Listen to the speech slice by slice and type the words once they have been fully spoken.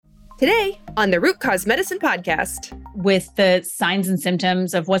Today on the Root Cause Medicine podcast. With the signs and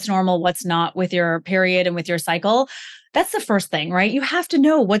symptoms of what's normal, what's not with your period and with your cycle, that's the first thing, right? You have to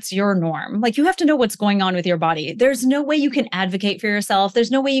know what's your norm. Like you have to know what's going on with your body. There's no way you can advocate for yourself.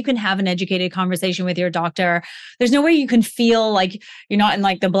 There's no way you can have an educated conversation with your doctor. There's no way you can feel like you're not in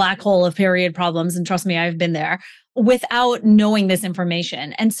like the black hole of period problems. And trust me, I've been there without knowing this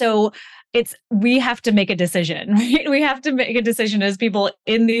information. And so we have to make a decision, right? We have to make a decision as people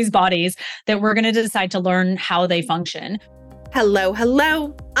in these bodies that we're going to decide to learn how they function.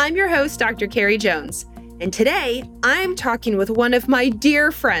 Hello. I'm your host, Dr. Carrie Jones. And today I'm talking with one of my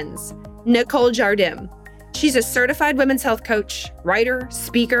dear friends, Nicole Jardim. She's a certified women's health coach, writer,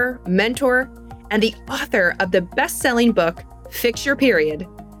 speaker, mentor, and the author of the best-selling book, Fix Your Period.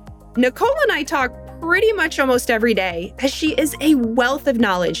 Nicole and I talk pretty much almost every day, as she is a wealth of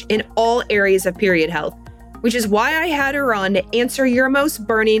knowledge in all areas of period health, which is why I had her on to answer your most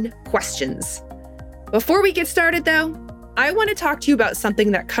burning questions. Before we get started though, I want to talk to you about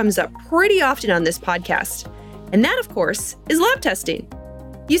something that comes up pretty often on this podcast, and that of course is lab testing.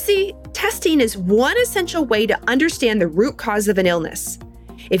 You see, testing is one essential way to understand the root cause of an illness.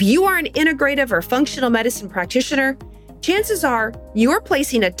 If you are an integrative or functional medicine practitioner, chances are you're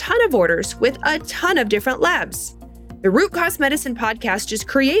placing a ton of orders with a ton of different labs. The Root Cause Medicine podcast is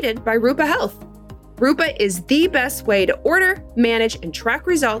created by Rupa Health. Rupa is the best way to order, manage, and track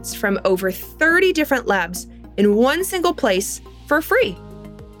results from over 30 different labs in one single place for free.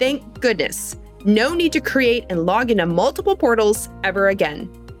 Thank goodness. No need to create and log into multiple portals ever again.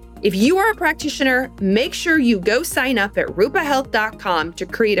 If you are a practitioner, make sure you go sign up at rupahealth.com to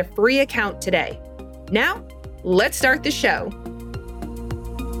create a free account today. Now, let's start the show.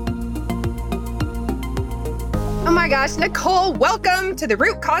 Oh my gosh, Nicole, welcome to the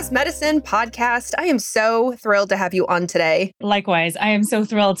Root Cause Medicine podcast. I am so thrilled to have you on today. Likewise, I am so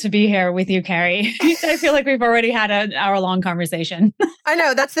thrilled to be here with you, Carrie. I feel like we've already had an hour-long conversation. I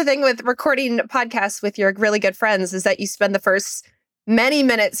know, that's the thing with recording podcasts with your really good friends is that you spend the first many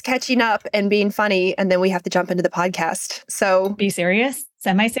minutes catching up and being funny, and then we have to jump into the podcast. So be serious,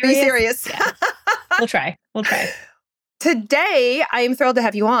 semi-serious. Be serious. Yeah. We'll try. Today, I am thrilled to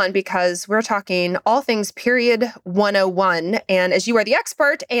have you on because we're talking all things Period 101. And as you are the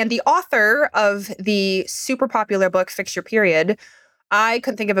expert and the author of the super popular book, Fix Your Period, I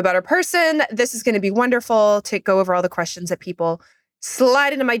couldn't think of a better person. This is going to be wonderful to go over all the questions that people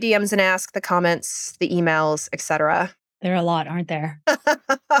slide into my DMs and ask, the comments, the emails, etc. There are a lot, aren't there?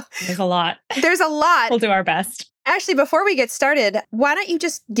 There's a lot. There's a lot. We'll do our best. Actually, before we get started, why don't you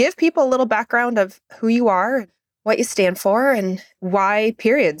just give people a little background of who you are, what you stand for, and why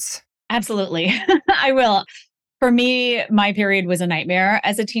periods? Absolutely. I will. For me, my period was a nightmare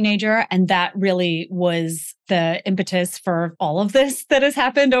as a teenager, and that really was the impetus for all of this that has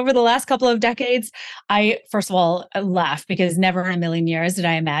happened over the last couple of decades. I, first of all, laugh because never in a million years did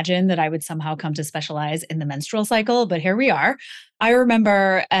I imagine that I would somehow come to specialize in the menstrual cycle, but here we are. I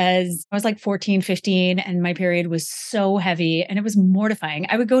remember as I was like 14, 15, and my period was so heavy and it was mortifying.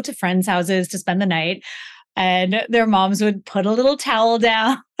 I would go to friends' houses to spend the night, and their moms would put a little towel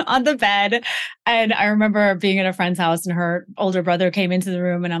down on the bed. And I remember being at a friend's house and her older brother came into the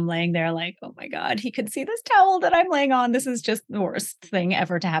room and I'm laying there like, oh my God, he could see this towel that I'm laying on. This is just the worst thing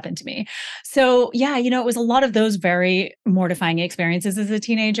ever to happen to me. So yeah, it was a lot of those very mortifying experiences as a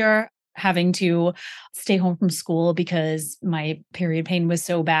teenager, having to stay home from school because my period pain was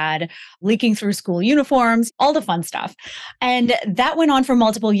so bad, leaking through school uniforms, all the fun stuff. And that went on for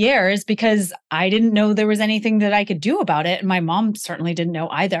multiple years because I didn't know there was anything that I could do about it. And my mom certainly didn't know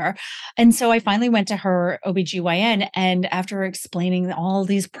either. And so I finally went to her OBGYN. And after explaining all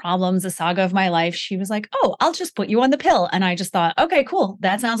these problems, the saga of my life, she was like, oh, I'll just put you on the pill. And I just thought, okay, cool.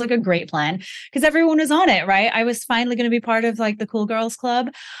 That sounds like a great plan because everyone was on it, right? I was finally going to be part of like the cool girls club.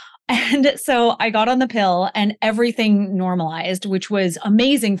 And so I got on the pill and everything normalized, which was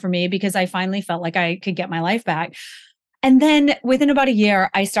amazing for me because I finally felt like I could get my life back. And then within about a year,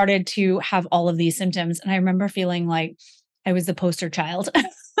 I started to have all of these symptoms. And I remember feeling like I was the poster child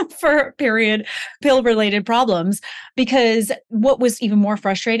for period pill-related problems, because what was even more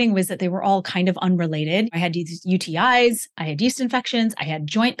frustrating was that they were all kind of unrelated. I had these UTIs, I had yeast infections, I had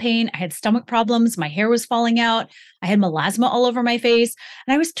joint pain, I had stomach problems, my hair was falling out, I had melasma all over my face,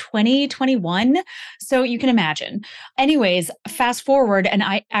 and I was 20, 21. So you can imagine. Anyways, fast forward, and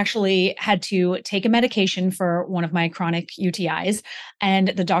I actually had to take a medication for one of my chronic UTIs, and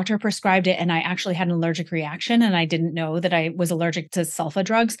the doctor prescribed it, and I actually had an allergic reaction, and I didn't know that I was allergic to sulfa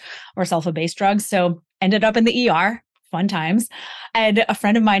drugs or sulfa-based drugs. So ended up in the ER fun times. And a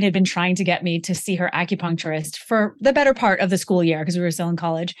friend of mine had been trying to get me to see her acupuncturist for the better part of the school year because we were still in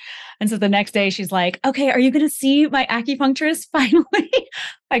college. And so the next day she's like, okay, are you going to see my acupuncturist finally?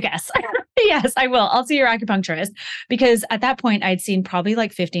 I guess. Yes, I will. I'll see your acupuncturist. Because at that point, I'd seen probably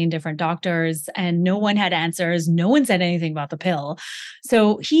like 15 different doctors and no one had answers. No one said anything about the pill.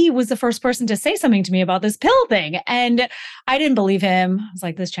 So he was the first person to say something to me about this pill thing. And I didn't believe him. I was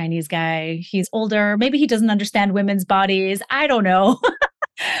like, this Chinese guy, he's older. Maybe he doesn't understand women's bodies. I don't know.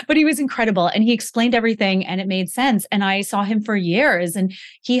 But he was incredible and he explained everything and it made sense. And I saw him for years and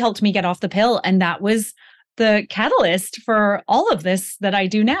he helped me get off the pill. And that was the catalyst for all of this that I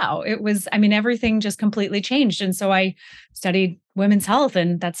do now. It was, I mean, everything just completely changed. And so I studied women's health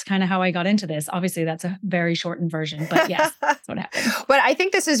and that's kind of how I got into this. Obviously, that's a very shortened version, but yes, that's what happened. But I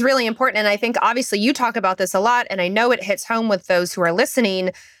think this is really important. And I think obviously you talk about this a lot. And I know it hits home with those who are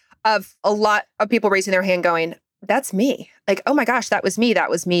listening of a lot of people raising their hand going, that's me. Like, oh my gosh, that was me. That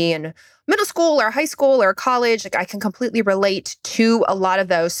was me in middle school or high school or college. Like I can completely relate to a lot of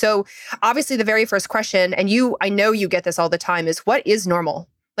those. So obviously the very first question, and I know you get this all the time, is what is normal?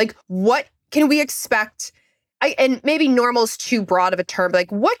 Like what can we expect? And maybe normal is too broad of a term, but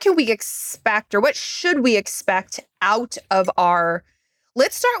like what can we expect or what should we expect out of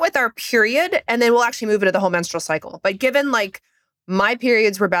let's start with our period and then we'll actually move into the whole menstrual cycle. But given like my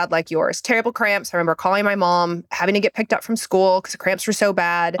periods were bad like yours. Terrible cramps. I remember calling my mom, having to get picked up from school because the cramps were so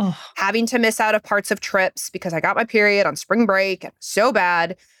bad, having to miss out of parts of trips because I got my period on spring break. So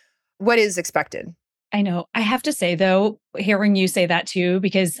bad. What is expected? I know. I have to say, though, hearing you say that too,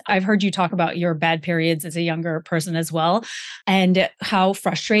 because I've heard you talk about your bad periods as a younger person as well, and how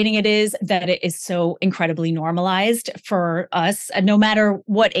frustrating it is that it is so incredibly normalized for us, and no matter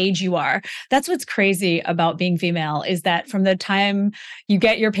what age you are. That's what's crazy about being female is that from the time you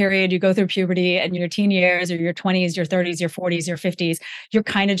get your period, you go through puberty and your teen years or your 20s, your 30s, your 40s, your 50s, you're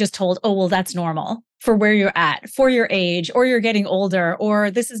kind of just told, oh, well, that's normal for where you're at, for your age, or you're getting older,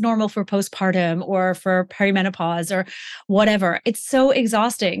 or this is normal for postpartum or for perimenopause or whatever. It's so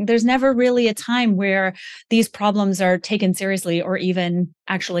exhausting. There's never really a time where these problems are taken seriously or even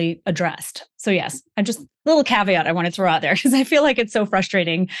actually addressed. So yes, I'm just a little caveat I want to throw out there because I feel like it's so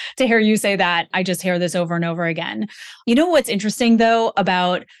frustrating to hear you say that. I just hear this over and over again. You know what's interesting though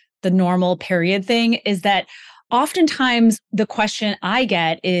about the normal period thing is that oftentimes the question I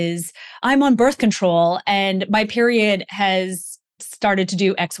get is, I'm on birth control and my period has started to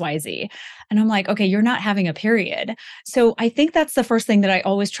do XYZ. And I'm like, okay, you're not having a period. So I think that's the first thing that I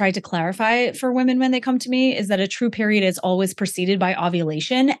always try to clarify for women when they come to me is that a true period is always preceded by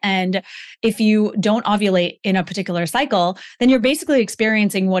ovulation. And if you don't ovulate in a particular cycle, then you're basically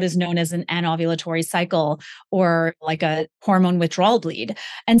experiencing what is known as an anovulatory cycle or like a hormone withdrawal bleed.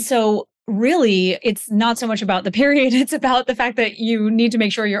 And so really, it's not so much about the period. It's about the fact that you need to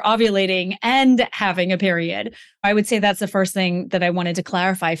make sure you're ovulating and having a period. I would say that's the first thing that I wanted to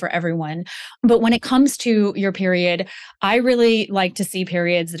clarify for everyone. But when it comes to your period, I really like to see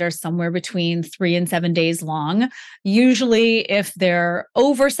periods that are somewhere between 3 and 7 days long. Usually, if they're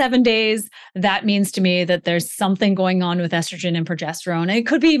over 7 days, that means to me that there's something going on with estrogen and progesterone. And it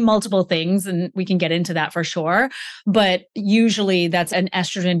could be multiple things, and we can get into that for sure. But usually, that's an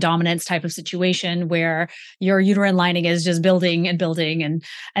estrogen dominance type of situation where your uterine lining is just building and building.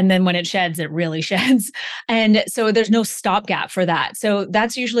 And then when it sheds, it really sheds. And so there's no stopgap for that. So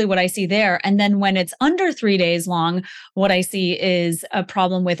that's usually what I see there. And then when it's under 3 days long, what I see is a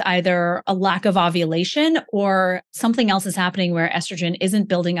problem with either a lack of ovulation or something else is happening where estrogen isn't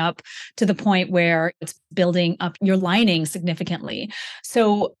building up to the point where it's building up your lining significantly.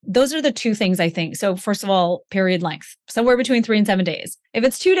 So those are the two things I think. So first of all, period length, somewhere between 3 and 7 days. If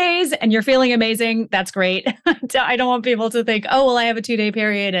it's 2 days and you're feeling amazing, that's great. I don't want people to think, oh, well, I have a 2-day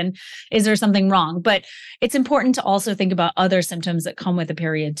period and is there something wrong? But it's important to also think about other symptoms that come with a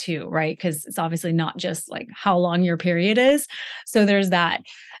period too, right? Because it's obviously not just like how long your period is. So there's that.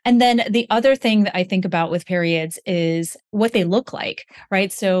 And then the other thing that I think about with periods is what they look like,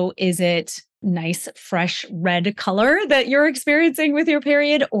 right? So is it nice, fresh red color that you're experiencing with your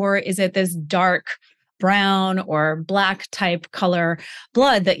period? Or is it this dark brown or black type color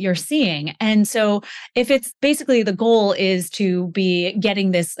blood that you're seeing? And so if it's basically the goal is to be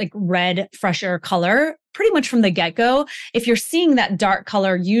getting this like red, fresher color pretty much from the get-go, if you're seeing that dark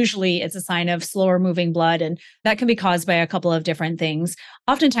color, usually it's a sign of slower moving blood, and that can be caused by a couple of different things.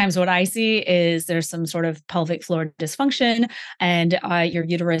 Oftentimes what I see is there's some sort of pelvic floor dysfunction and your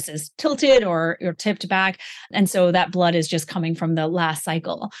uterus is tilted or you're tipped back. And so that blood is just coming from the last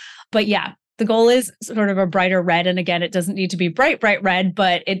cycle. But yeah, The goal is sort of a brighter red. And again, it doesn't need to be bright red,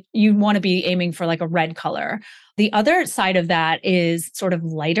 but you want to be aiming for like a red color. The other side of that is sort of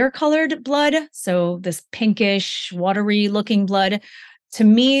lighter colored blood. So this pinkish, watery looking blood. To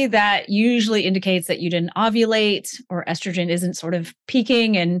me, that usually indicates that you didn't ovulate or estrogen isn't sort of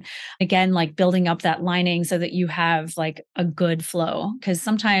peaking. And again, like building up that lining so that you have like a good flow. Because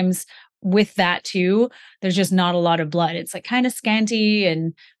sometimes with that too, there's just not a lot of blood. It's like kind of scanty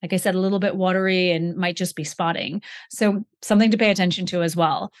and, like I said, a little bit watery and might just be spotting. So something to pay attention to as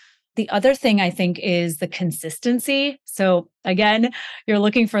well. The other thing I think is the consistency. So again, you're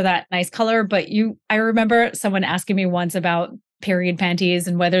looking for that nice color, but I remember someone asking me once about period panties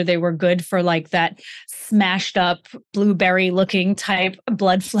and whether they were good for like that smashed up blueberry looking type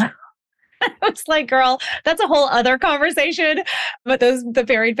blood flow. I was like, girl, that's a whole other conversation, but the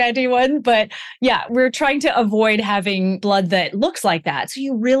period panty one. But yeah, we're trying to avoid having blood that looks like that. So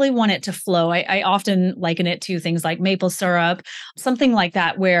you really want it to flow. I often liken it to things like maple syrup, something like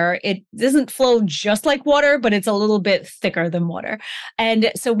that, where it doesn't flow just like water, but it's a little bit thicker than water.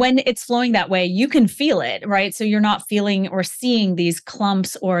 And so when it's flowing that way, you can feel it, right? So you're not feeling or seeing these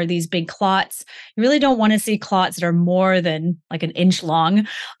clumps or these big clots. You really don't want to see clots that are more than like an inch long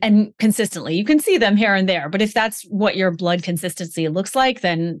and consistent. You can see them here and there, but if that's what your blood consistency looks like,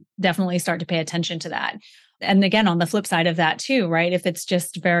 then definitely start to pay attention to that. And again, on the flip side of that too, right? If it's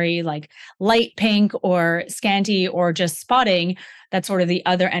just very like light pink or scanty or just spotting, that's sort of the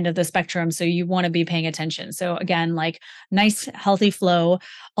other end of the spectrum. So you want to be paying attention. So again, like nice, healthy flow.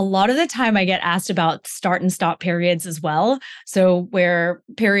 A lot of the time I get asked about start and stop periods as well. So where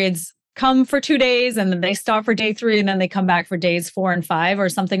periods come for 2 days and then they stop for day 3 and then they come back for days 4 and 5 or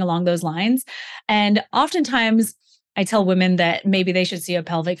something along those lines. And oftentimes I tell women that maybe they should see a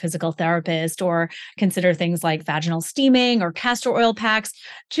pelvic physical therapist or consider things like vaginal steaming or castor oil packs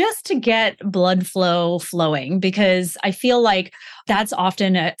just to get blood flow flowing, because I feel like that's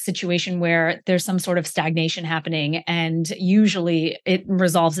often a situation where there's some sort of stagnation happening, and usually it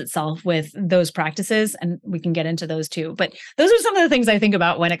resolves itself with those practices, and we can get into those too. But those are some of the things I think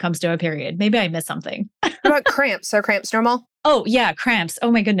about when it comes to a period. Maybe I missed something. What about cramps? Are cramps normal? Oh yeah, cramps.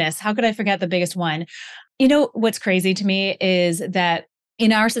 Oh my goodness. How could I forget the biggest one? You know, what's crazy to me is that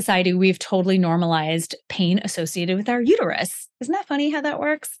in our society, we've totally normalized pain associated with our uterus. Isn't that funny how that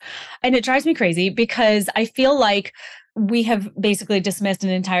works? And it drives me crazy because I feel like we have basically dismissed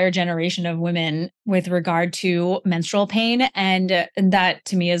an entire generation of women with regard to menstrual pain. And that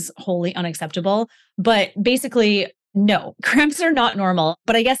to me is wholly unacceptable. But basically, no, cramps are not normal.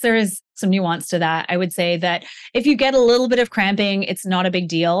 But I guess there is some nuance to that. I would say that if you get a little bit of cramping, it's not a big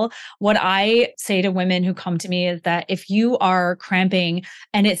deal. What I say to women who come to me is that if you are cramping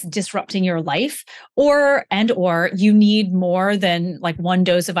and it's disrupting your life, or you need more than like 1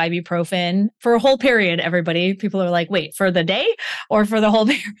 dose of ibuprofen for a whole period, everybody, people are like, wait, for the day or for the whole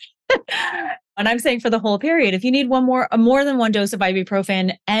period? And I'm saying for the whole period, if you need more than 1 dose of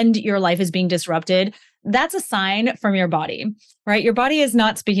ibuprofen and your life is being disrupted, that's a sign from your body, right? Your body is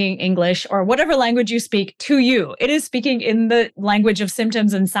not speaking English or whatever language you speak to you. It is speaking in the language of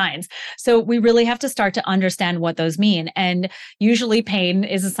symptoms and signs. So we really have to start to understand what those mean. And usually pain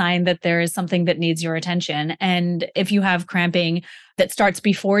is a sign that there is something that needs your attention. And if you have cramping that starts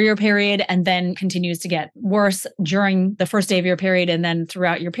before your period and then continues to get worse during the first day of your period and then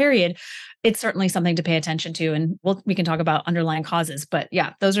throughout your period, it's certainly something to pay attention to. And we can talk about underlying causes. But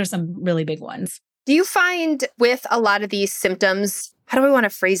yeah, those are some really big ones. Do you find with a lot of these symptoms, how do I want to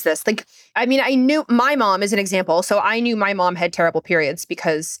phrase this? Like, I mean, I knew my mom as an example. So I knew my mom had terrible periods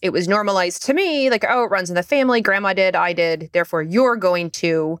because it was normalized to me. Like, oh, it runs in the family. Grandma did, I did. Therefore, you're going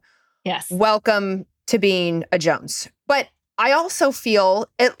to welcome to being a Jones. But I also feel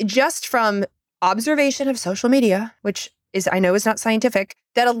just from observation of social media, which I know is not scientific,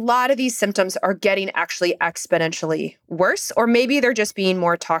 that a lot of these symptoms are getting actually exponentially worse, or maybe they're just being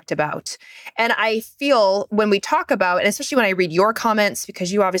more talked about. And I feel when we talk about, and especially when I read your comments,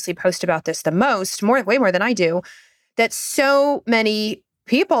 because you obviously post about this the most, way more than I do, that so many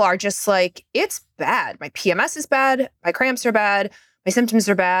people are just like, it's bad. My PMS is bad. My cramps are bad. My symptoms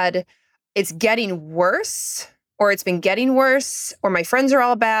are bad. It's getting worse, or it's been getting worse, or my friends are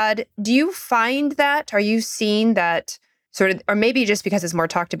all bad. Do you find that? Are you seeing that sort of, or maybe just because it's more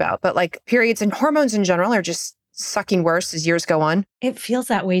talked about, but like periods and hormones in general are just sucking worse as years go on? It feels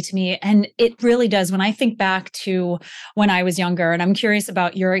that way to me. And it really does. When I think back to when I was younger, and I'm curious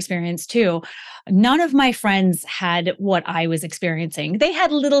about your experience too, none of my friends had what I was experiencing. They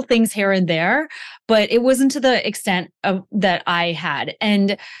had little things here and there, but it wasn't to the extent of that I had.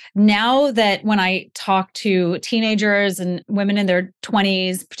 And now that when I talk to teenagers and women in their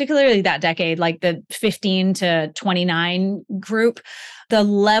 20s, particularly that decade, like the 15 to 29 group, the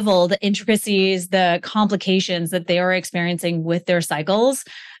level, the intricacies, the complications that they are experiencing with their cycles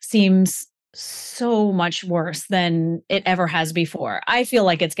seems so much worse than it ever has before. I feel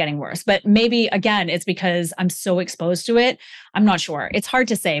like it's getting worse, but maybe again, it's because I'm so exposed to it. I'm not sure. It's hard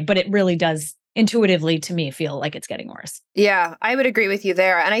to say, but it really does intuitively to me feel like it's getting worse. Yeah, I would agree with you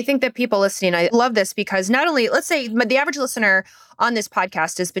there. And I think that people listening, I love this because not only, let's say the average listener on this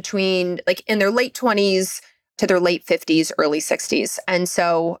podcast is between like in their late 20s to their late 50s, early 60s. And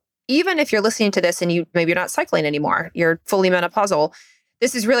so even if you're listening to this and maybe you're not cycling anymore, you're fully menopausal,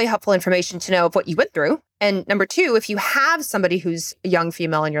 this is really helpful information to know of what you went through. And number two, if you have somebody who's a young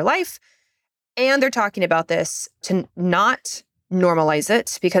female in your life and they're talking about this, to not normalize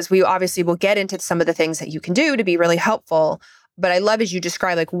it, because we obviously will get into some of the things that you can do to be really helpful. But I love as you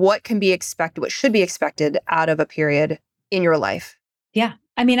describe like what can be expected, what should be expected out of a period in your life. Yeah.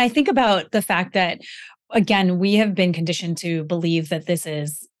 I mean, I think about the fact that again, we have been conditioned to believe that this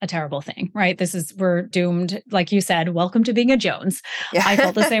is a terrible thing, right? We're doomed. Like you said, welcome to being a Jones. Yeah. I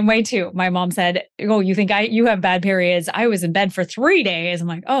felt the same way too. My mom said, oh, you think you have bad periods? I was in bed for 3 days. I'm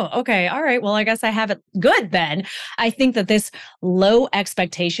like, oh, okay. All right. Well, I guess I have it good then. I think that this low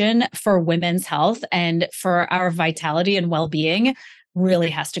expectation for women's health and for our vitality and well-being really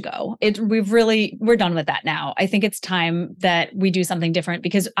has to go. We're done with that now. I think it's time that we do something different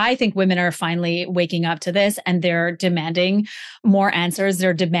because I think women are finally waking up to this and they're demanding more answers.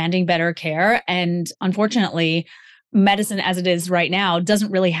 They're demanding better care. And unfortunately, medicine as it is right now doesn't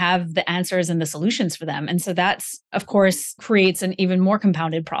really have the answers and the solutions for them. And so that's, of course, creates an even more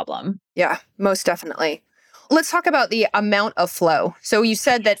compounded problem. Yeah, most definitely. Let's talk about the amount of flow. So you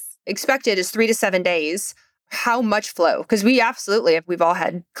said that expected is 3 to 7 days. How much flow? Because we've all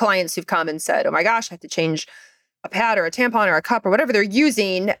had clients who've come and said, oh my gosh, I have to change a pad or a tampon or a cup or whatever they're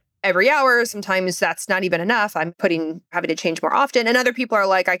using every hour. Sometimes that's not even enough. I'm having to change more often. And other people are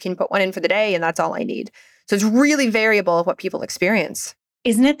like, I can put one in for the day and that's all I need. So it's really variable of what people experience.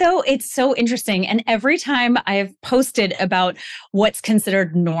 Isn't it though? It's so interesting. And every time I've posted about what's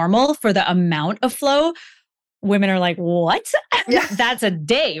considered normal for the amount of flow, women are like, what? Yeah. That's a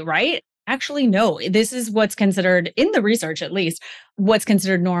day, right? Actually, no, this is what's considered, in the research at least, what's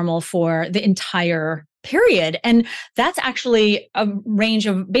considered normal for the entire period. And that's actually a range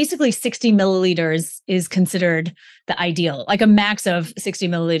of basically 60 milliliters is considered the ideal, like a max of 60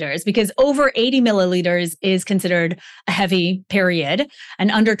 milliliters, because over 80 milliliters is considered a heavy period and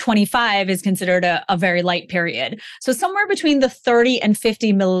under 25 is considered a very light period. So somewhere between the 30 and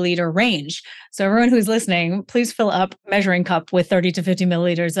 50 milliliter range. So everyone who's listening, please fill up a measuring cup with 30 to 50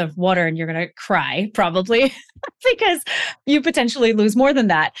 milliliters of water and you're going to cry probably because you potentially lose more than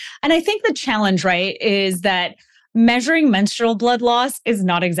that. And I think the challenge, right, is that measuring menstrual blood loss is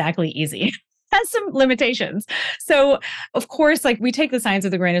not exactly easy. Has some limitations. So, of course, like we take the science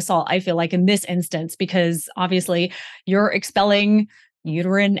with a grain of salt, I feel like in this instance, because obviously you're expelling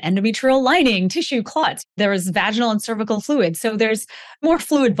uterine endometrial lining, tissue clots. There is vaginal and cervical fluid. So there's more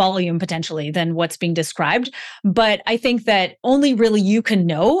fluid volume potentially than what's being described. But I think that only really you can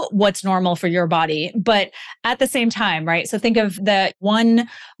know what's normal for your body. But at the same time, right? So think of the one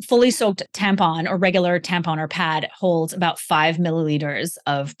fully soaked tampon or regular tampon or pad holds about 5 milliliters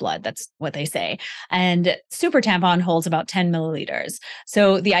of blood. That's what they say. And super tampon holds about 10 milliliters.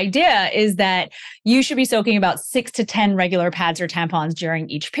 So the idea is that you should be soaking about 6 to 10 regular pads or tampons during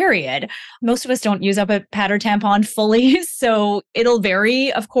each period. Most of us don't use up a pad or tampon fully, so it'll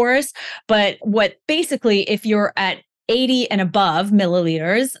vary, of course. But basically, if you're at 80 and above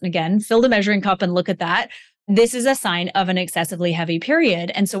milliliters, again, fill the measuring cup and look at that, this is a sign of an excessively heavy period.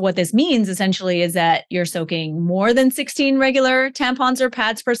 And so what this means essentially is that you're soaking more than 16 regular tampons or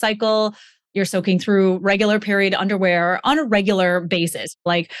pads per cycle. You're soaking through regular period underwear on a regular basis,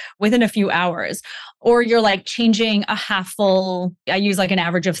 like within a few hours. Or you're like changing a half full, I use like an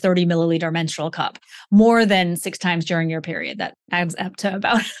average of 30 milliliter menstrual cup, more than 6 times during your period. That adds up to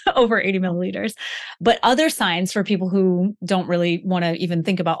about over 80 milliliters. But other signs for people who don't really want to even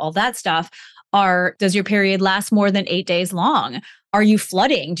think about all that stuff are, does your period last more than 8 days long? Are you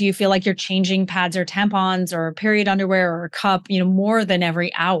flooding? Do you feel like you're changing pads or tampons or period underwear or a cup, more than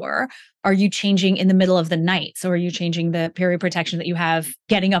every hour? Are you changing in the middle of the night? So are you changing the period protection that you have,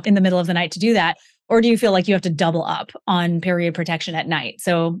 getting up in the middle of the night to do that? Or do you feel like you have to double up on period protection at night?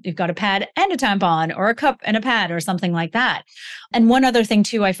 So you've got a pad and a tampon or a cup and a pad or something like that. And one other thing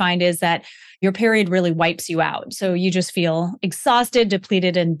too, I find is that your period really wipes you out. So you just feel exhausted,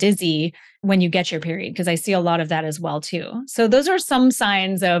 depleted, and dizzy when you get your period, because I see a lot of that as well too. So those are some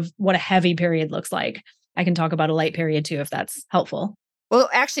signs of what a heavy period looks like. I can talk about a light period too, if that's helpful. Well,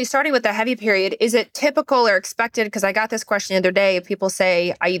 actually, starting with the heavy period, is it typical or expected? Because I got this question the other day. People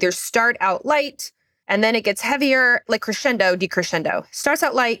say, I either start out light and then it gets heavier, like crescendo, decrescendo. Starts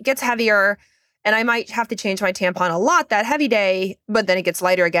out light, gets heavier, and I might have to change my tampon a lot that heavy day, but then it gets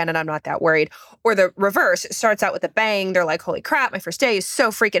lighter again and I'm not that worried. Or the reverse, it starts out with a bang. They're like, holy crap, my first day is so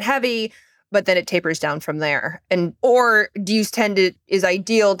freaking heavy, but then it tapers down from there. And or do you tend to, is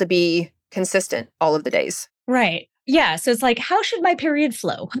ideal to be consistent all of the days? Right. Yeah. So it's like, how should my period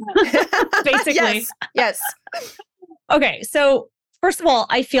flow? Basically. Yes. Okay. So first of all,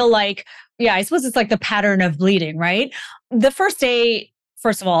 I feel like, yeah, I suppose it's like the pattern of bleeding, right? The first day,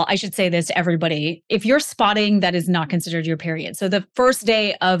 first of all, I should say this to everybody. If you're spotting, that is not considered your period. So the first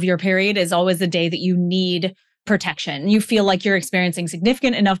day of your period is always the day that you need protection. You feel like you're experiencing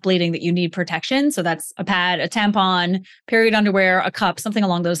significant enough bleeding that you need protection. So that's a pad, a tampon, period underwear, a cup, something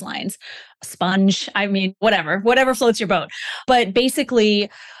along those lines, a sponge. I mean, whatever floats your boat. But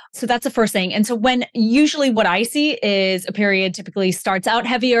basically, so that's the first thing. And so when usually what I see is a period typically starts out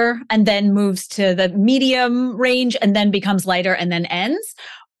heavier and then moves to the medium range and then becomes lighter and then ends.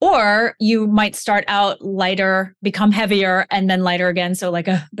 Or you might start out lighter, become heavier, and then lighter again. So like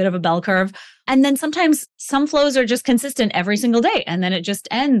a bit of a bell curve. And then sometimes some flows are just consistent every single day, and then it just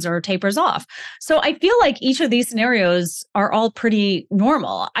ends or tapers off. So I feel like each of these scenarios are all pretty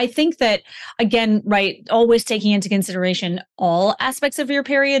normal. I think that, again, right, always taking into consideration all aspects of your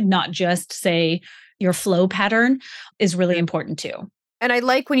period, not just, say, your flow pattern, is really important too. And I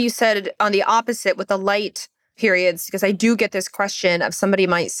like when you said on the opposite with the light periods, because I do get this question of somebody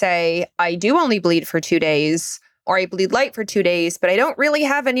might say, I do only bleed for 2 days, or I bleed light for 2 days, but I don't really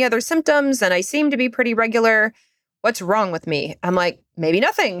have any other symptoms and I seem to be pretty regular. What's wrong with me? I'm like, maybe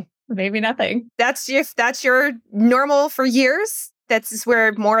nothing. Maybe nothing. That's if that's your normal for years. That's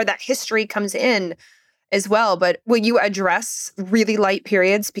where more of that history comes in as well. But will you address really light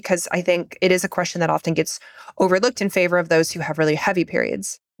periods? Because I think it is a question that often gets overlooked in favor of those who have really heavy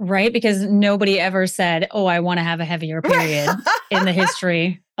periods. Right? Because nobody ever said, oh, I want to have a heavier period in the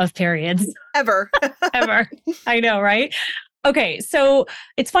history of periods. Ever. Ever. I know, right? Okay. So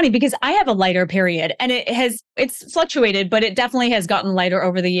it's funny because I have a lighter period and it's fluctuated, but it definitely has gotten lighter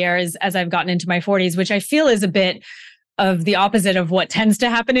over the years as I've gotten into my 40s, which I feel is a bit of the opposite of what tends to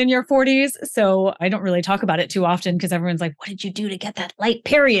happen in your 40s. So I don't really talk about it too often because everyone's like, what did you do to get that light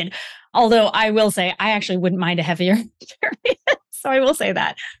period? Although I will say I actually wouldn't mind a heavier period. So I will say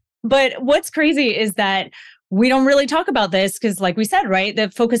that. But what's crazy is that we don't really talk about this because, like we said, right, the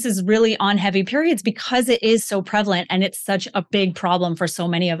focus is really on heavy periods because it is so prevalent and it's such a big problem for so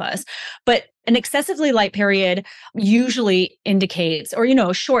many of us. But an excessively light period usually indicates, or,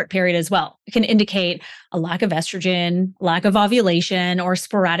 a short period as well, it can indicate a lack of estrogen, lack of ovulation, or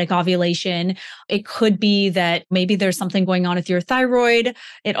sporadic ovulation. It could be that maybe there's something going on with your thyroid.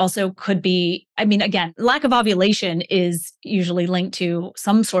 It also could be, again, lack of ovulation is usually linked to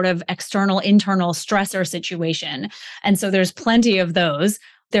some sort of external, internal stressor situation. And so there's plenty of those.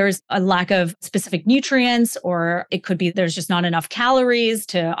 There's a lack of specific nutrients, or it could be there's just not enough calories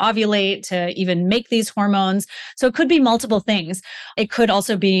to ovulate, to even make these hormones. So it could be multiple things. It could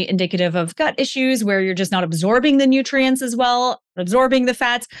also be indicative of gut issues where you're just not absorbing the nutrients as well, absorbing the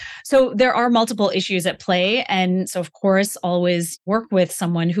fats. So there are multiple issues at play. And so, of course, always work with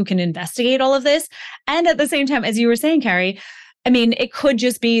someone who can investigate all of this. And at the same time, as you were saying, Carrie, it could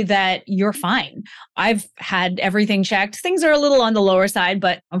just be that you're fine. I've had everything checked. Things are a little on the lower side,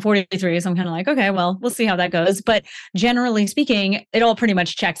 but I'm 43, so I'm kind of like, okay, well, we'll see how that goes. But generally speaking, it all pretty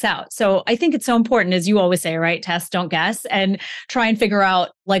much checks out. So I think it's so important, as you always say, right? Test, don't guess, and try and figure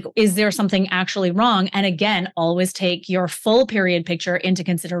out, like, is there something actually wrong? And again, always take your full period picture into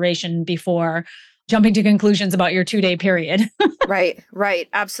consideration before jumping to conclusions about your 2-day period. Right.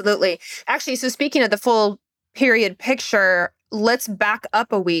 Absolutely. Actually, so speaking of the full period picture, let's back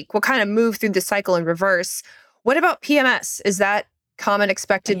up a week. We'll kind of move through the cycle in reverse. What about PMS? Is that common,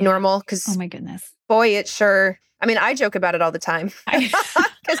 expected, normal? Because, oh my goodness, boy, it sure. I joke about it all the time.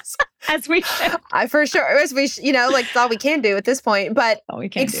 As we should. For sure. As we, like it's all we can do at this point. But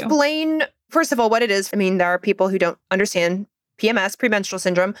explain, first of all, what it is. There are people who don't understand PMS, premenstrual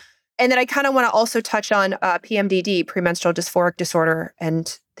syndrome. And then I kind of want to also touch on PMDD, premenstrual dysphoric disorder,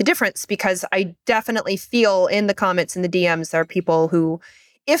 and the difference, because I definitely feel in the comments and the DMs, there are people who,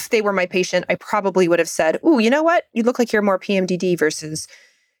 if they were my patient, I probably would have said, ooh, you know what? You look like you're more PMDD versus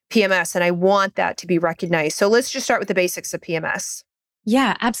PMS. And I want that to be recognized. So let's just start with the basics of PMS.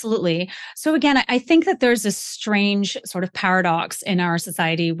 Yeah, absolutely. So again, I think that there's this strange sort of paradox in our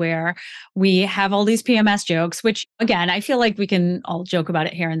society where we have all these PMS jokes, which again, I feel like we can all joke about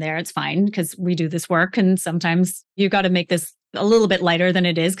it here and there. It's fine because we do this work. And sometimes you got to make this a little bit lighter than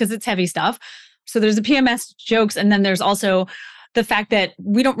it is because it's heavy stuff. So there's the PMS jokes. And then there's also the fact that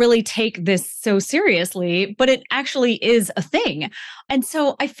we don't really take this so seriously, but it actually is a thing. And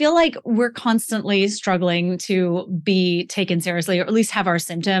so I feel like we're constantly struggling to be taken seriously, or at least have our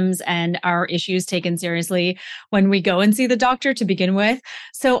symptoms and our issues taken seriously when we go and see the doctor to begin with.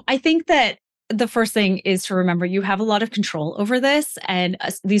 So I think that the first thing is to remember you have a lot of control over this and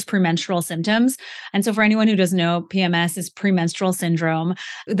these premenstrual symptoms. And so, for anyone who doesn't know, PMS is premenstrual syndrome.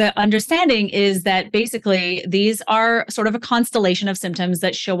 The understanding is that basically these are sort of a constellation of symptoms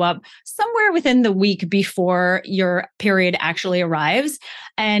that show up somewhere within the week before your period actually arrives.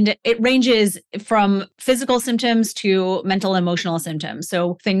 And it ranges from physical symptoms to mental, emotional symptoms.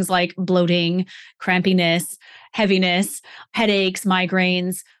 So, things like bloating, crampiness, heaviness, headaches,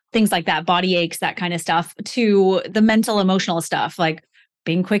 migraines, things like that, body aches, that kind of stuff, to the mental, emotional stuff like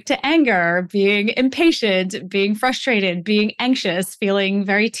being quick to anger, being impatient, being frustrated, being anxious, feeling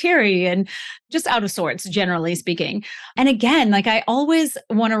very teary and just out of sorts, generally speaking. And again, like I always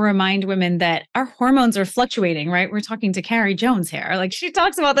want to remind women that our hormones are fluctuating, right? We're talking to Carrie Jones here. Like she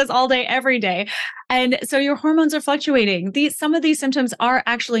talks about this all day, every day. And so your hormones are fluctuating. Some of these symptoms are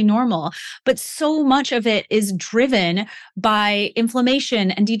actually normal, but so much of it is driven by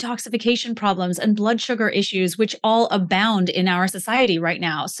inflammation and detoxification problems and blood sugar issues, which all abound in our society right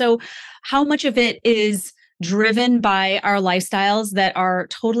now. So how much of it is driven by our lifestyles that are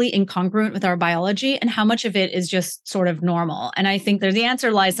totally incongruent with our biology, and how much of it is just sort of normal? And I think the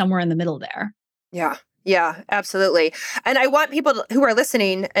answer lies somewhere in the middle there. Yeah. Yeah, absolutely. And I want people who are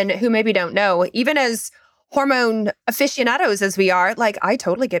listening and who maybe don't know, even as hormone aficionados as we are, like I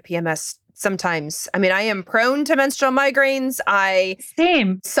totally get PMS sometimes. I mean, I am prone to menstrual migraines.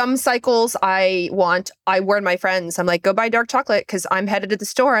 Same. Some cycles I warn my friends, I'm like, go buy dark chocolate because I'm headed to the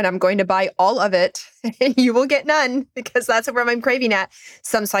store and I'm going to buy all of it and you will get none because that's what I'm craving at.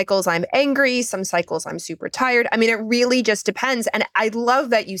 Some cycles I'm angry. Some cycles I'm super tired. I mean, it really just depends. And I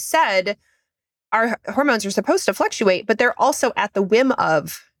love that you said our hormones are supposed to fluctuate, but they're also at the whim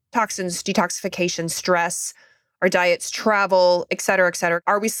of toxins, detoxification, stress, our diets, travel, et cetera, et cetera.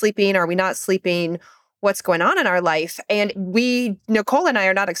 Are we sleeping? Are we not sleeping? What's going on in our life? And Nicole and I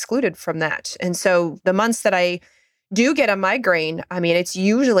are not excluded from that. And so the months that I do get a migraine, I mean, it's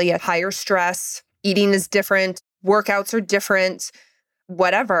usually at higher stress, eating is different, workouts are different,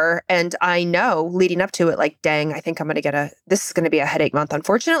 whatever. And I know leading up to it, like, dang, I think this is going to be a headache month,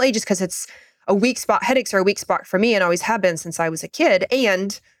 unfortunately, just because it's a weak spot. Headaches are a weak spot for me and always have been since I was a kid.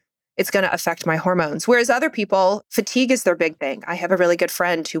 And it's going to affect my hormones. Whereas other people, fatigue is their big thing. I have a really good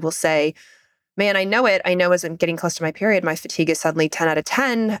friend who will say, man, I know it. I know as I'm getting close to my period, my fatigue is suddenly 10 out of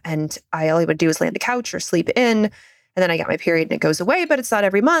 10. And all I would do is lay on the couch or sleep in. And then I get my period and it goes away, but it's not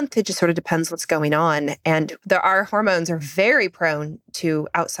every month. It just sort of depends what's going on. And our hormones are very prone to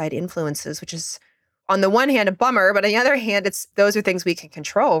outside influences, which is on the one hand a bummer, but on the other hand, those are things we can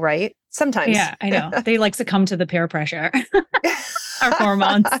control, right? Sometimes. Yeah, I know. They like succumb to the peer pressure. Our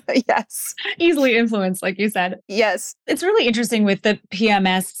hormones. Yes. Easily influenced, like you said. Yes. It's really interesting with the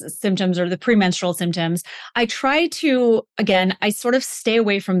PMS symptoms or the premenstrual symptoms. I try to, again, I sort of stay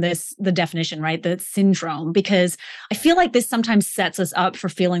away from the definition, right? The syndrome, because I feel like this sometimes sets us up for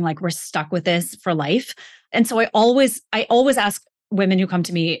feeling like we're stuck with this for life. And so I always ask women who come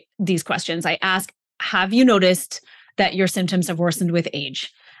to me these questions. I ask, have you noticed that your symptoms have worsened with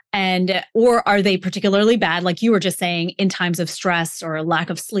age? Or are they particularly bad, like you were just saying, in times of stress or lack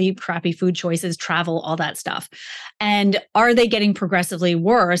of sleep, crappy food choices, travel, all that stuff? And are they getting progressively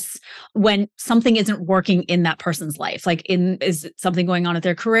worse when something isn't working in that person's life? Like is something going on with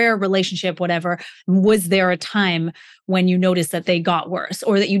their career, relationship, whatever? Was there a time when you noticed that they got worse,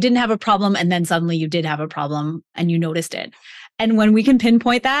 or that you didn't have a problem and then suddenly you did have a problem and you noticed it? And when we can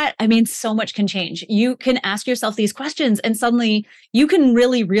pinpoint that, I mean, so much can change. You can ask yourself these questions and suddenly you can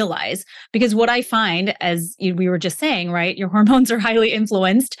really realize, because what I find, as we were just saying, right, your hormones are highly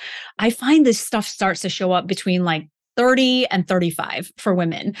influenced. I find this stuff starts to show up between like 30 and 35 for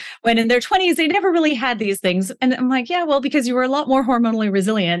women, when in their 20s, they never really had these things. And I'm like, yeah, well, because you were a lot more hormonally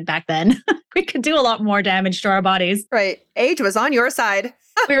resilient back then. We could do a lot more damage to our bodies. Right. Age was on your side.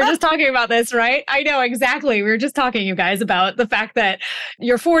 We were just talking about this, right? I know, exactly. We were just talking, you guys, about the fact that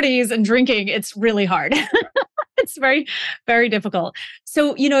your 40s and drinking, it's really hard. It's very, very difficult.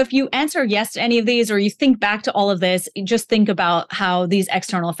 So, if you answer yes to any of these, or you think back to all of this, just think about how these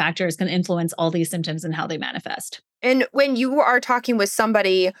external factors can influence all these symptoms and how they manifest. And when you are talking with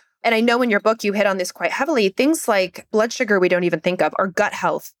somebody, and I know in your book you hit on this quite heavily, things like blood sugar we don't even think of, or gut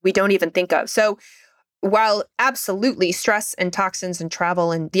health we don't even think of. So while absolutely stress and toxins and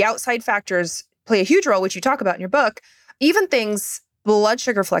travel and the outside factors play a huge role, which you talk about in your book, even things, blood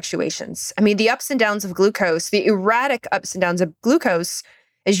sugar fluctuations. I mean, the ups and downs of glucose, the erratic ups and downs of glucose,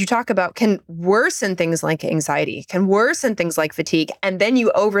 as you talk about, can worsen things like anxiety, can worsen things like fatigue. And then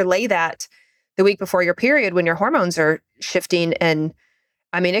you overlay that the week before your period when your hormones are shifting. And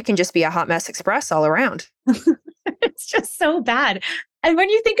I mean, it can just be a hot mess express all around. It's just so bad. And when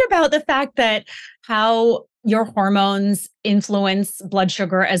you think about the fact that how your hormones influence blood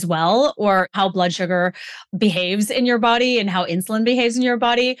sugar as well, or how blood sugar behaves in your body and how insulin behaves in your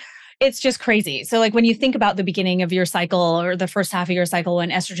body, it's just crazy. So like when you think about the beginning of your cycle or the first half of your cycle when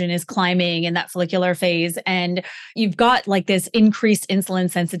estrogen is climbing in that follicular phase, and you've got like this increased insulin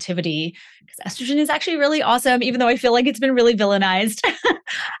sensitivity, because estrogen is actually really awesome, even though I feel like it's been really villainized.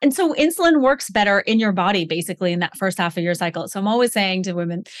 And so insulin works better in your body, basically in that first half of your cycle. So I'm always saying to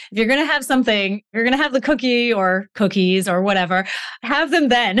women, if you're going to have something, you're going to have the cookie or cookies or whatever, have them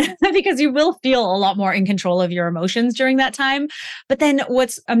then, because you will feel a lot more in control of your emotions during that time. But then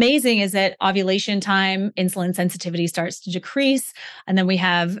what's amazing is that ovulation time, insulin sensitivity starts to decrease. And then we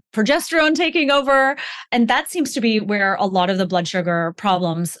have progesterone taking over. And that seems to be where a lot of the blood sugar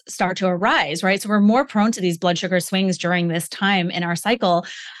problems start to arise, right? So we're more prone to these blood sugar swings during this time in our cycle.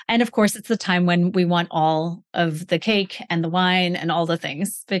 And of course, it's the time when we want all of the cake and the wine and all the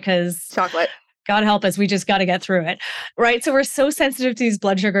things, because chocolate. God help us, we just got to get through it, right? So we're so sensitive to these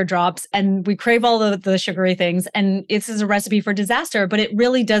blood sugar drops and we crave all the sugary things. And this is a recipe for disaster, but it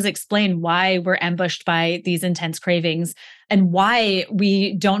really does explain why we're ambushed by these intense cravings and why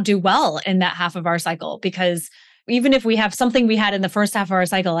we don't do well in that half of our cycle. Because even if we have something we had in the first half of our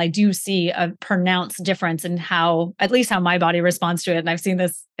cycle, I do see a pronounced difference in how, at least how my body responds to it. And I've seen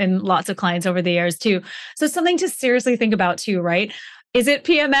this in lots of clients over the years too. So it's something to seriously think about too, right? Is it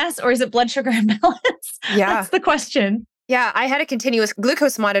PMS or is it blood sugar imbalance? Yeah. That's the question. Yeah. I had a continuous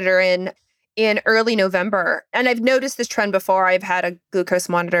glucose monitor in early November. And I've noticed this trend before. I've had a glucose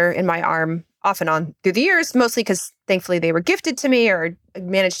monitor in my arm off and on through the years, mostly because thankfully they were gifted to me or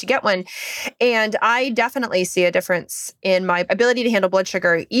managed to get one. And I definitely see a difference in my ability to handle blood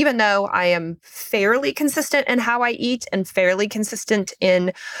sugar, even though I am fairly consistent in how I eat and fairly consistent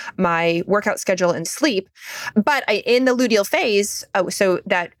in my workout schedule and sleep. But in the luteal phase, so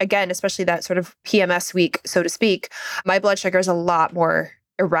that again, especially that sort of PMS week, so to speak, my blood sugar is a lot more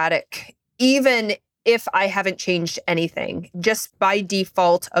erratic, even if I haven't changed anything. Just by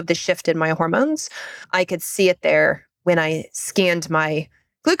default of the shift in my hormones, I could see it there when I scanned my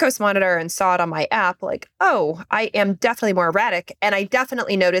glucose monitor and saw it on my app, like, oh, I am definitely more erratic. And I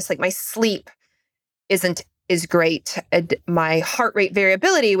definitely noticed like my sleep isn't as great. My heart rate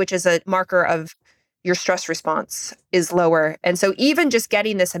variability, which is a marker of your stress response, is lower. And so even just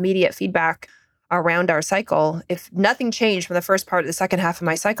getting this immediate feedback around our cycle, if nothing changed from the first part of the second half of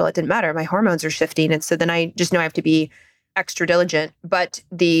my cycle, it didn't matter. My hormones are shifting. And so then I just know I have to be extra diligent. But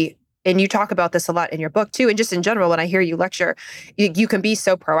and you talk about this a lot in your book too. And just in general, when I hear you lecture, you can be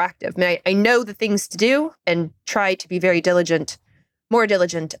so proactive. I mean, I know the things to do and try to be very diligent, more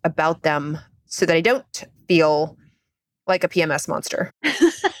diligent about them so that I don't feel like a PMS monster.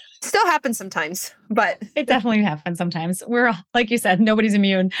 Still happens sometimes, but it definitely happens sometimes. We're, like you said, nobody's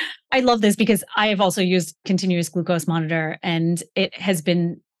immune. I love this because I have also used continuous glucose monitor and it has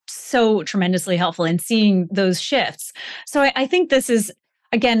been so tremendously helpful in seeing those shifts. So I think this is,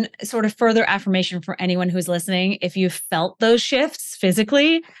 again, sort of further affirmation for anyone who's listening. If you felt those shifts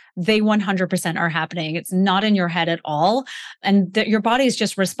physically, they 100% are happening. It's not in your head at all. And your body is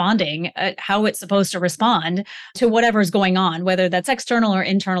just responding how it's supposed to respond to whatever's going on, whether that's external or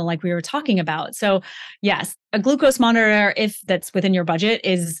internal, like we were talking about. So yes, a glucose monitor, if that's within your budget,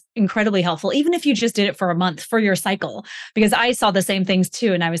 is incredibly helpful, even if you just did it for a month for your cycle. Because I saw the same things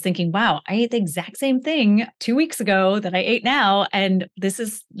too. And I was thinking, wow, I ate the exact same thing 2 weeks ago that I ate now. And this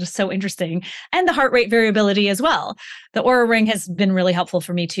is just so interesting. And the heart rate variability as well. The Oura Ring has been really helpful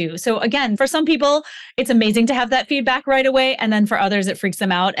for me too. So again, for some people, it's amazing to have that feedback right away. And then for others, it freaks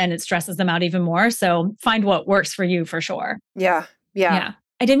them out and it stresses them out even more. So find what works for you for sure. Yeah.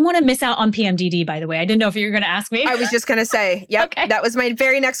 I didn't want to miss out on PMDD, by the way. I didn't know if you were going to ask me. I was just going to say, yep, Okay. That was my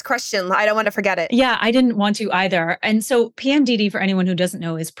very next question. I don't want to forget it. Yeah, I didn't want to either. And so PMDD, for anyone who doesn't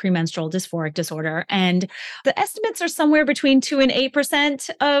know, is premenstrual dysphoric disorder. And the estimates are somewhere between 2 and 8%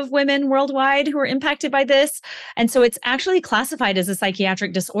 of women worldwide who are impacted by this. And so it's actually classified as a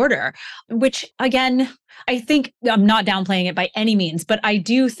psychiatric disorder, which again, I think I'm not downplaying it by any means, but I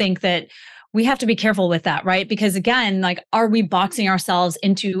do think that we have to be careful with that, right? Because again, like, are we boxing ourselves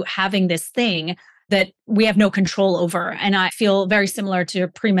into having this thing that we have no control over? And I feel very similar to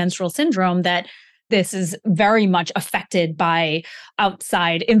premenstrual syndrome, that this is very much affected by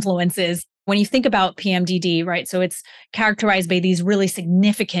outside influences. When you think about PMDD, right? So it's characterized by these really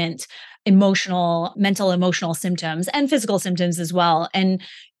significant mental emotional symptoms and physical symptoms as well. And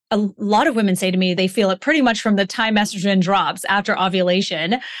a lot of women say to me, they feel it pretty much from the time estrogen drops after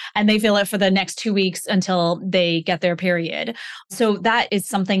ovulation, and they feel it for the next 2 weeks until they get their period. So that is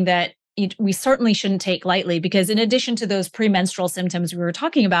something that we certainly shouldn't take lightly, because in addition to those premenstrual symptoms we were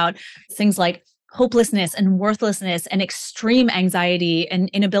talking about, things like hopelessness and worthlessness and extreme anxiety and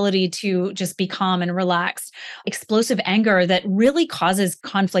inability to just be calm and relaxed, explosive anger that really causes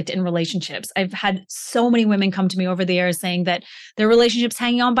conflict in relationships. I've had so many women come to me over the years saying that their relationship's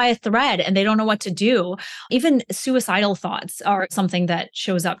hanging on by a thread and they don't know what to do. Even suicidal thoughts are something that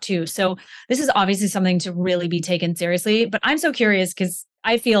shows up too. So this is obviously something to really be taken seriously. But I'm so curious because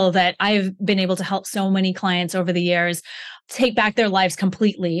I feel that I've been able to help so many clients over the years take back their lives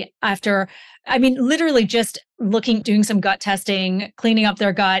completely after, literally just doing some gut testing, cleaning up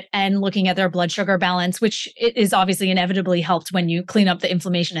their gut and looking at their blood sugar balance, which it is obviously inevitably helped when you clean up the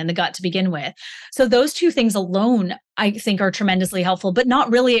inflammation in the gut to begin with. So those two things alone, I think, are tremendously helpful, but not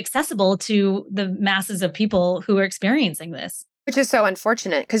really accessible to the masses of people who are experiencing this. Which is so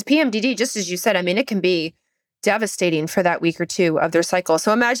unfortunate, because PMDD, just as you said, it can be devastating for that week or two of their cycle.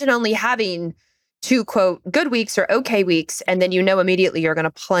 So imagine only having 2, quote, good weeks or okay weeks, and then immediately you're going to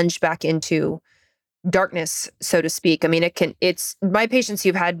plunge back into darkness, so to speak. It's my patients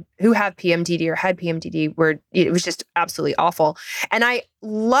who have PMDD or had PMDD where it was just absolutely awful. And I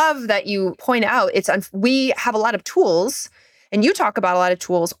love that you point out we have a lot of tools, and you talk about a lot of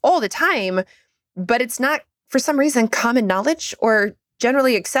tools all the time, but it's not, for some reason, common knowledge or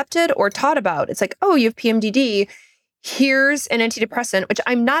generally accepted or taught about. It's like, oh, you have PMDD. Here's an antidepressant, which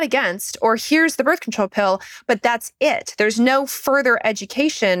I'm not against, or here's the birth control pill, but that's it. There's no further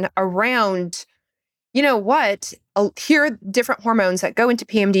education around, here are different hormones that go into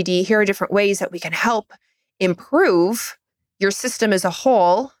PMDD. Here are different ways that we can help improve your system as a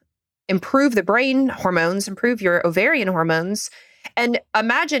whole, improve the brain hormones, improve your ovarian hormones. And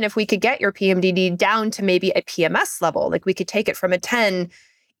imagine if we could get your PMDD down to maybe a PMS level, like we could take it from a 10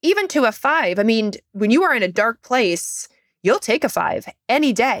 even to a 5. When you are in a dark place, you'll take a 5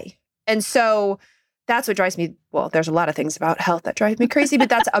 any day. And so that's what drives me. Well, there's a lot of things about health that drive me crazy, but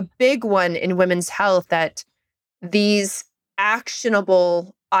that's a big one in women's health, that these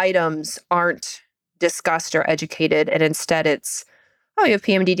actionable items aren't discussed or educated. And instead it's, oh, you have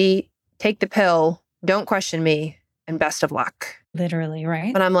PMDD, take the pill, don't question me, and best of luck. Literally,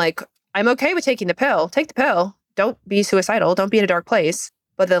 right? And I'm like, I'm okay with taking the pill. Take the pill. Don't be suicidal. Don't be in a dark place.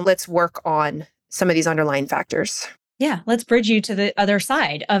 But then let's work on some of these underlying factors. Yeah, let's bridge you to the other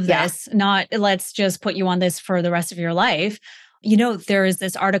side of this, not let's just put you on this for the rest of your life. There is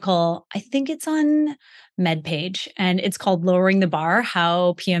this article, I think it's on MedPage, and it's called Lowering the Bar,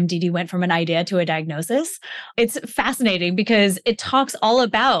 How PMDD Went from an Idea to a Diagnosis. It's fascinating because it talks all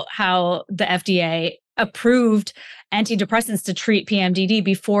about how the FDA approved antidepressants to treat PMDD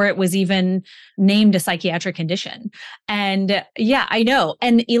before it was even named a psychiatric condition. And yeah, I know.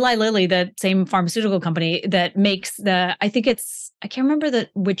 And Eli Lilly, the same pharmaceutical company that makes I can't remember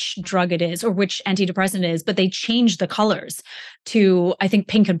which drug it is or which antidepressant it is, but they changed the colors to, I think,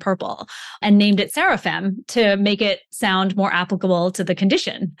 pink and purple, and named it Seraphim to make it sound more applicable to the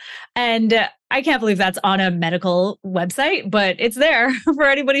condition. And I can't believe that's on a medical website, but it's there for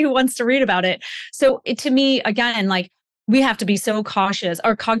anybody who wants to read about it. So to me, again, we have to be so cautious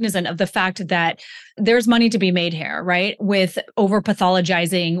or cognizant of the fact that there's money to be made here, right? With over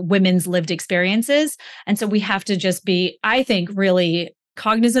pathologizing women's lived experiences. And so we have to just be, I think, really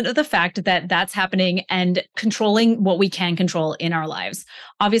cognizant of the fact that that's happening and controlling what we can control in our lives.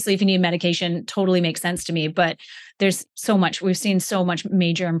 Obviously, if you need medication, totally makes sense to me, but there's so much, we've seen so much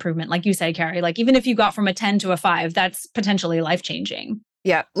major improvement. Like you said, Carrie, even if you got from a 10 to a 5, that's potentially life-changing.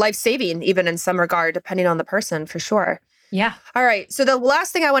 Yeah, life-saving, even in some regard, depending on the person, for sure. Yeah. All right. So the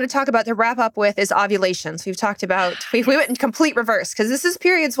last thing I want to talk about to wrap up with is ovulations. We've talked about, we went in complete reverse because this is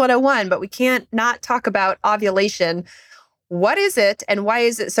periods 101, but we can't not talk about ovulation. What is it, and why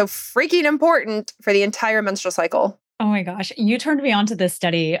is it so freaking important for the entire menstrual cycle? Oh my gosh. You turned me on to this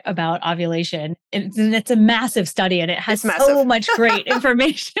study about ovulation. It's a massive study and it has It's massive. so much great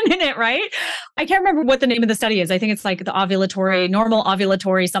information in it, right? I can't remember what the name of the study is. I think it's like the normal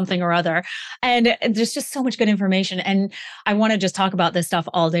ovulatory something or other. And there's just so much good information. And I want to just talk about this stuff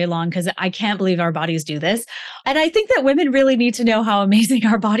all day long because I can't believe our bodies do this. And I think that women really need to know how amazing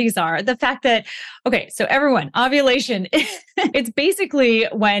our bodies are. The fact that, okay, so everyone, ovulation, it's basically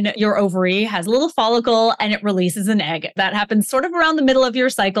when your ovary has a little follicle and it releases an egg. That happens sort of around the middle of your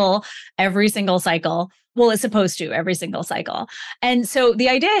cycle, every single cycle. Well, it's supposed to every single cycle. And so the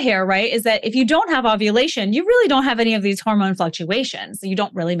idea here, right, is that if you don't have ovulation, you really don't have any of these hormone fluctuations. You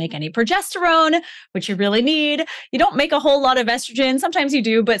don't really make any progesterone, which you really need. You don't make a whole lot of estrogen. Sometimes you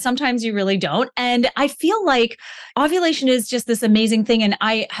do, but sometimes you really don't. And I feel like ovulation is just this amazing thing. And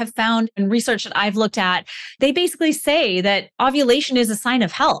I have found in research that I've looked at, they basically say that ovulation is a sign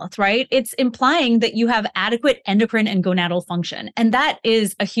of health, right? It's implying that you have adequate endocrine and gonadal function. And that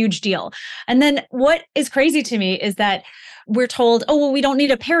is a huge deal. And then what is crazy to me is that we're told, oh, well, we don't need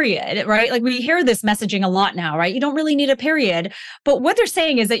a period, right? Like we hear this messaging a lot now, right? You don't really need a period. But what they're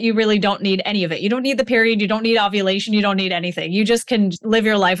saying is that you really don't need any of it. You don't need the period. You don't need ovulation. You don't need anything. You just can live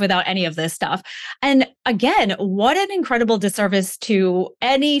your life without any of this stuff. And again, what an incredible disservice to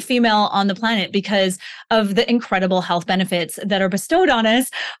any female on the planet because of the incredible health benefits that are bestowed on us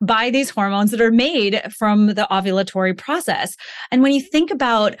by these hormones that are made from the ovulatory process. And when you think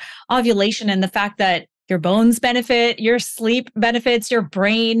about ovulation and the fact that your bones benefit, your sleep benefits, your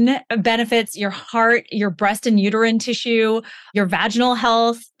brain benefits, your heart, your breast and uterine tissue, your vaginal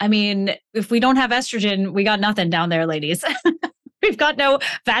health. I mean, if we don't have estrogen, we got nothing down there, ladies. We've got no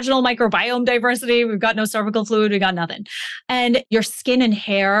vaginal microbiome diversity. We've got no cervical fluid. We got nothing. And your skin and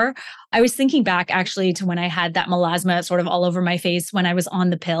hair. I was thinking back actually to when I had that melasma sort of all over my face when I was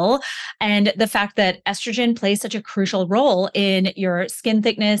on the pill. And the fact that estrogen plays such a crucial role in your skin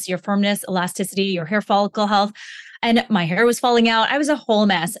thickness, your firmness, elasticity, your hair follicle health. And my hair was falling out. I was a whole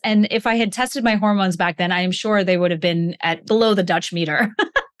mess. And if I had tested my hormones back then, I am sure they would have been at below the Dutch meter.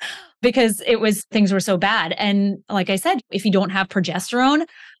 Because things were so bad. And like I said, if you don't have progesterone,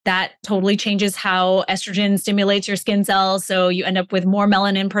 that totally changes how estrogen stimulates your skin cells. So you end up with more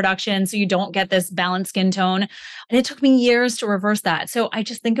melanin production. So you don't get this balanced skin tone. And it took me years to reverse that. So I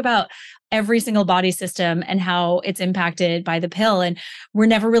just think about every single body system and how it's impacted by the pill. And we're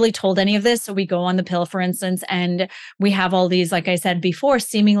never really told any of this. So we go on the pill, for instance, and we have all these, like I said before,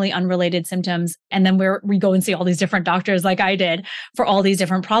 seemingly unrelated symptoms. And then we go and see all these different doctors like I did for all these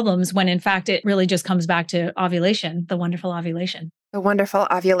different problems, when in fact, it really just comes back to ovulation, the wonderful ovulation. The wonderful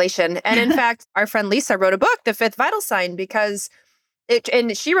ovulation. And in fact, our friend Lisa wrote a book, The Fifth Vital Sign, because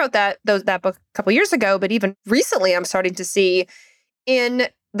and she wrote that book a couple years ago, but even recently I'm starting to see in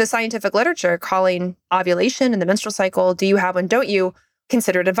the scientific literature calling ovulation and the menstrual cycle, do you have one, don't you,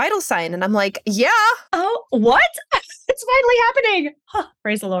 considered a vital sign? And I'm like, yeah. Oh, what? It's finally happening. Huh,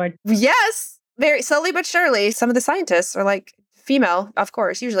 praise the Lord. Yes. Very slowly but surely, some of the scientists are like, female, of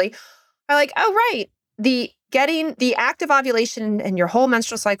course, usually, are like, oh, right. Getting the act of ovulation and your whole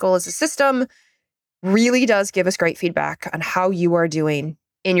menstrual cycle as a system really does give us great feedback on how you are doing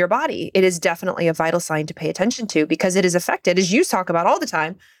in your body. It is definitely a vital sign to pay attention to because it is affected, as you talk about all the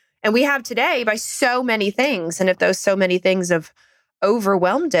time, and we have today, by so many things. And if those so many things have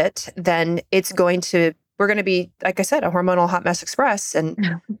overwhelmed it, then we're going to be, like I said, a hormonal hot mess express.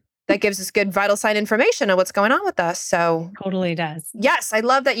 And that gives us good vital sign information on what's going on with us. So totally does. Yes, I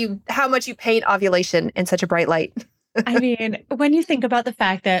love that how much you paint ovulation in such a bright light. I mean, when you think about the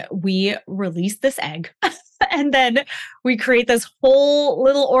fact that we release this egg and then we create this whole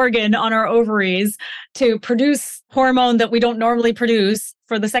little organ on our ovaries to produce hormone that we don't normally produce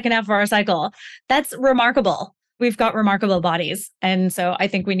for the second half of our cycle, that's remarkable. We've got remarkable bodies. And so I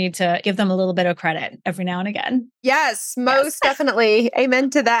think we need to give them a little bit of credit every now and again. Yes, most definitely.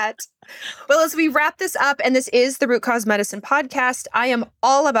 Amen to that. Well, as we wrap this up, and this is the Root Cause Medicine podcast, I am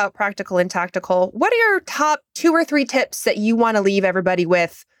all about practical and tactical. What are your top 2 or 3 tips that you want to leave everybody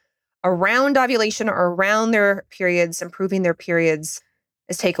with around ovulation or around their periods, improving their periods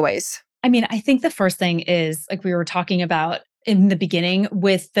as takeaways? I mean, I think the first thing is, like we were talking about in the beginning,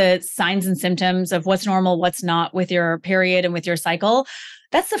 with the signs and symptoms of what's normal, what's not with your period and with your cycle.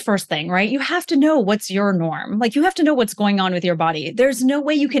 That's the first thing, right? You have to know what's your norm. Like you have to know what's going on with your body. There's no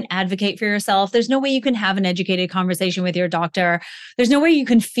way you can advocate for yourself. There's no way you can have an educated conversation with your doctor. There's no way you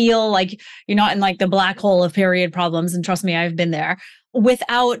can feel like you're not in like the black hole of period problems. And trust me, I've been there,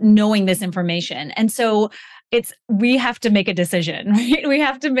 without knowing this information. And so we have to make a decision, right? We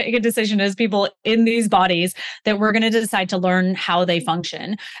have to make a decision as people in these bodies that we're going to decide to learn how they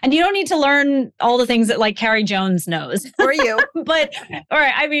function. And you don't need to learn all the things that like Carrie Jones knows. Or you. But, all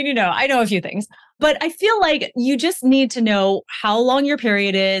right, I mean, I know a few things. But I feel like you just need to know how long your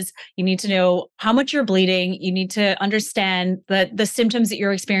period is. You need to know how much you're bleeding. You need to understand the symptoms that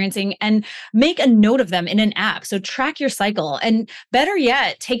you're experiencing and make a note of them in an app. So track your cycle. And better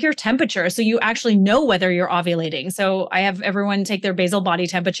yet, take your temperature so you actually know whether you're ovulating. So I have everyone take their basal body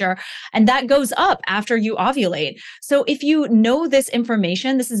temperature, and that goes up after you ovulate. So if you know this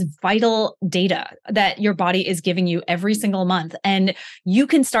information, this is vital data that your body is giving you every single month. And you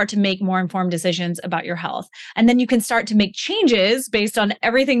can start to make more informed decisions about your health. And then you can start to make changes based on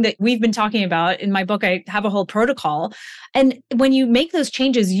everything that we've been talking about. In my book, I have a whole protocol. And when you make those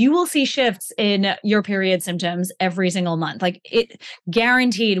changes, you will see shifts in your period symptoms every single month. Like it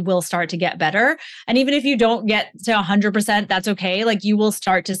guaranteed will start to get better. And even if you don't get to 100%, that's okay. Like you will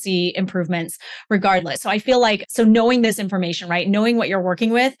start to see improvements regardless. So I feel like, so knowing this information, right? Knowing what you're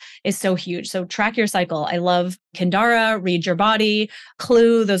working with is so huge. So track your cycle. I love Kindara, Read Your Body,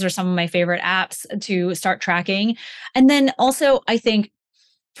 Clue. Those are some of my favorite apps to start tracking. And then also, I think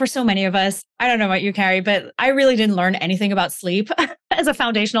for so many of us, I don't know about you, Carrie, but I really didn't learn anything about sleep as a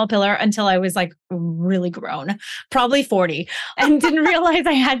foundational pillar until I was like really grown, probably 40, and didn't realize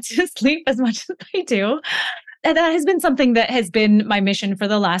I had to sleep as much as I do. And that has been something that has been my mission for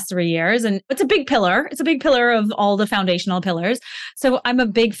the last 3 years. And it's a big pillar. It's a big pillar of all the foundational pillars. So I'm a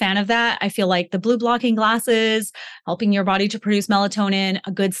big fan of that. I feel like the blue blocking glasses, helping your body to produce melatonin,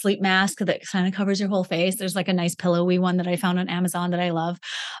 a good sleep mask that kind of covers your whole face. There's like a nice pillowy one that I found on Amazon that I love.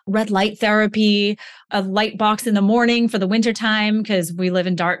 Red light therapy, a light box in the morning for the wintertime, because we live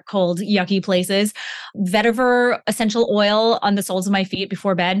in dark, cold, yucky places. Vetiver essential oil on the soles of my feet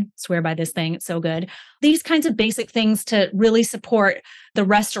before bed. Swear by this thing. It's so good. These kinds of basic things to really support the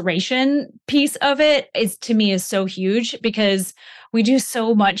restoration piece of it to me is so huge, because we do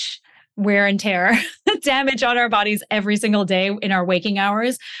so much wear and tear damage on our bodies every single day in our waking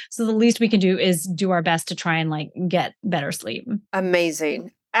hours. So the least we can do is do our best to try and like get better sleep.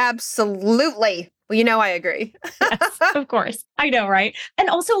 Amazing. Absolutely. Well, I agree. Yes, of course. I know, right? And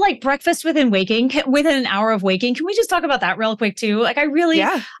also like breakfast within within an hour of waking. Can we just talk about that real quick too? Like I really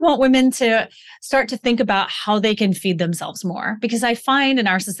want women to start to think about how they can feed themselves more, because I find in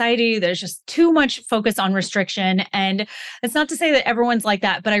our society, there's just too much focus on restriction. And it's not to say that everyone's like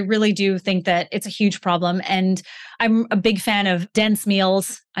that, but I really do think that it's a huge problem. And I'm a big fan of dense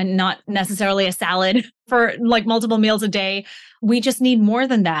meals and not necessarily a salad for like multiple meals a day. We just need more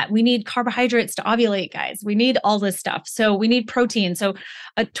than that. We need carbohydrates to ovulate, guys. We need all this stuff. So we need protein. So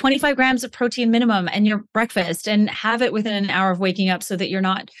 25 grams of protein minimum in your breakfast, and have it within an hour of waking up so that you're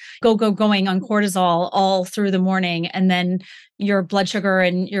not going on cortisol all through the morning. And then your blood sugar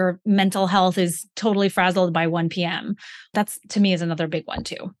and your mental health is totally frazzled by 1 p.m. That's to me is another big one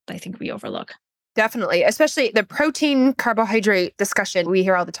too, I think we overlook. Definitely, especially the protein carbohydrate discussion we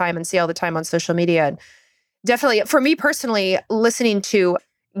hear all the time and see all the time on social media. And definitely, for me personally, listening to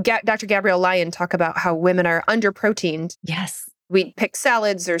Dr. Gabrielle Lyon talk about how women are under-proteined. Yes. We pick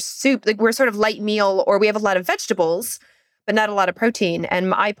salads or soup. Like we're sort of light meal, or we have a lot of vegetables, but not a lot of protein.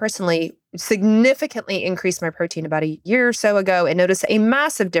 And I personally significantly increased my protein about a year or so ago and noticed a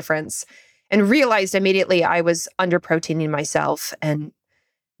massive difference and realized immediately I was under-proteining myself. And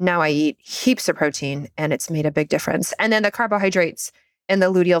now I eat heaps of protein, and it's made a big difference. And then the carbohydrates in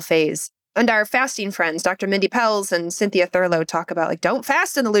the luteal phase. And our fasting friends, Dr. Mindy Pelz and Cynthia Thurlow, talk about like, don't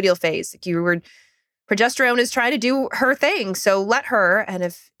fast in the luteal phase. Like progesterone is trying to do her thing. So let her, and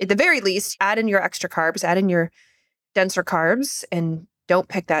if at the very least, add in your extra carbs, add in your denser carbs, and don't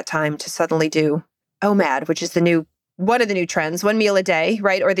pick that time to suddenly do OMAD, which is one of the new trends, 1 meal a day,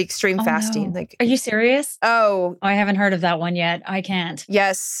 right? Or the extreme fasting. No. Like, are you serious? Oh, I haven't heard of that one yet. I can't.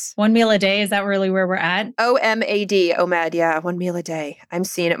 Yes. 1 meal a day. Is that really where we're at? OMAD, OMAD. Yeah. 1 meal a day. I'm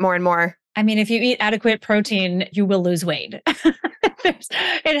seeing it more and more. I mean, if you eat adequate protein, you will lose weight.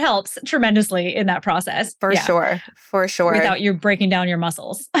 It helps tremendously in that process. For sure. Without you breaking down your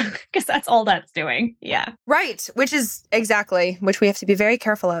muscles, because that's all that's doing. Yeah. Right. Which we have to be very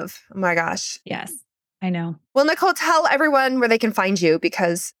careful of. Oh my gosh. Yes, I know. Well, Nicole, tell everyone where they can find you,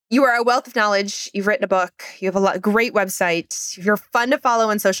 because you are a wealth of knowledge. You've written a book. You have a great website. You're fun to follow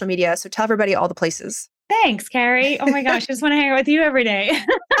on social media. So tell everybody all the places. Thanks, Carrie. Oh my gosh, I just want to hang out with you every day.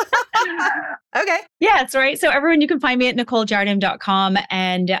 Okay. Yeah, that's right. So everyone, you can find me at NicoleJardim.com,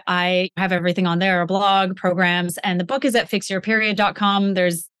 and I have everything on there, a blog, programs, and the book is at fixyourperiod.com.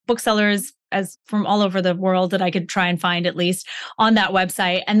 There's booksellers as from all over the world that I could try and find at least on that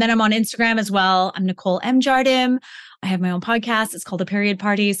website. And then I'm on Instagram as well. I'm Nicole M. Jardim. I have my own podcast. It's called The Period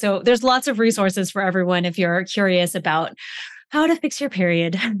Party. So there's lots of resources for everyone if you're curious about how to fix your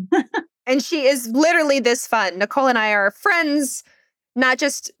period. And she is literally this fun. Nicole and I are friends, not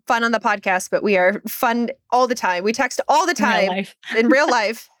just fun on the podcast, but we are fun all the time. We text all the time. In real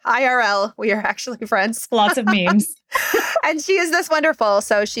life, IRL, we are actually friends. Lots of memes. And she is this wonderful.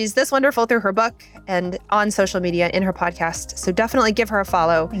 So she's this wonderful through her book and on social media in her podcast. So definitely give her a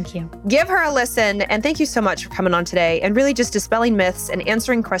follow. Thank you. Give her a listen. And thank you so much for coming on today and really just dispelling myths and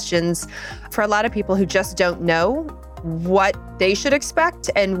answering questions for a lot of people who just don't know what they should expect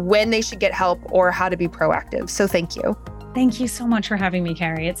and when they should get help or how to be proactive. So thank you. Thank you so much for having me,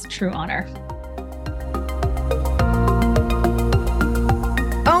 Carrie. It's a true honor.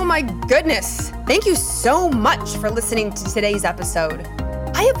 Oh my goodness. Thank you so much for listening to today's episode.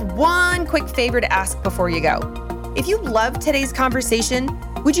 I have one quick favor to ask before you go. If you loved today's conversation,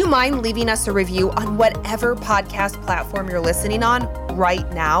 would you mind leaving us a review on whatever podcast platform you're listening on right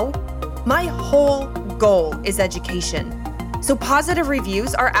now? My whole goal is education. So positive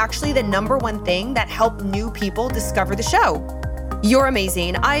reviews are actually the number one thing that help new people discover the show. You're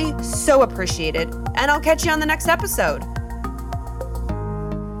amazing. I so appreciate it. And I'll catch you on the next episode.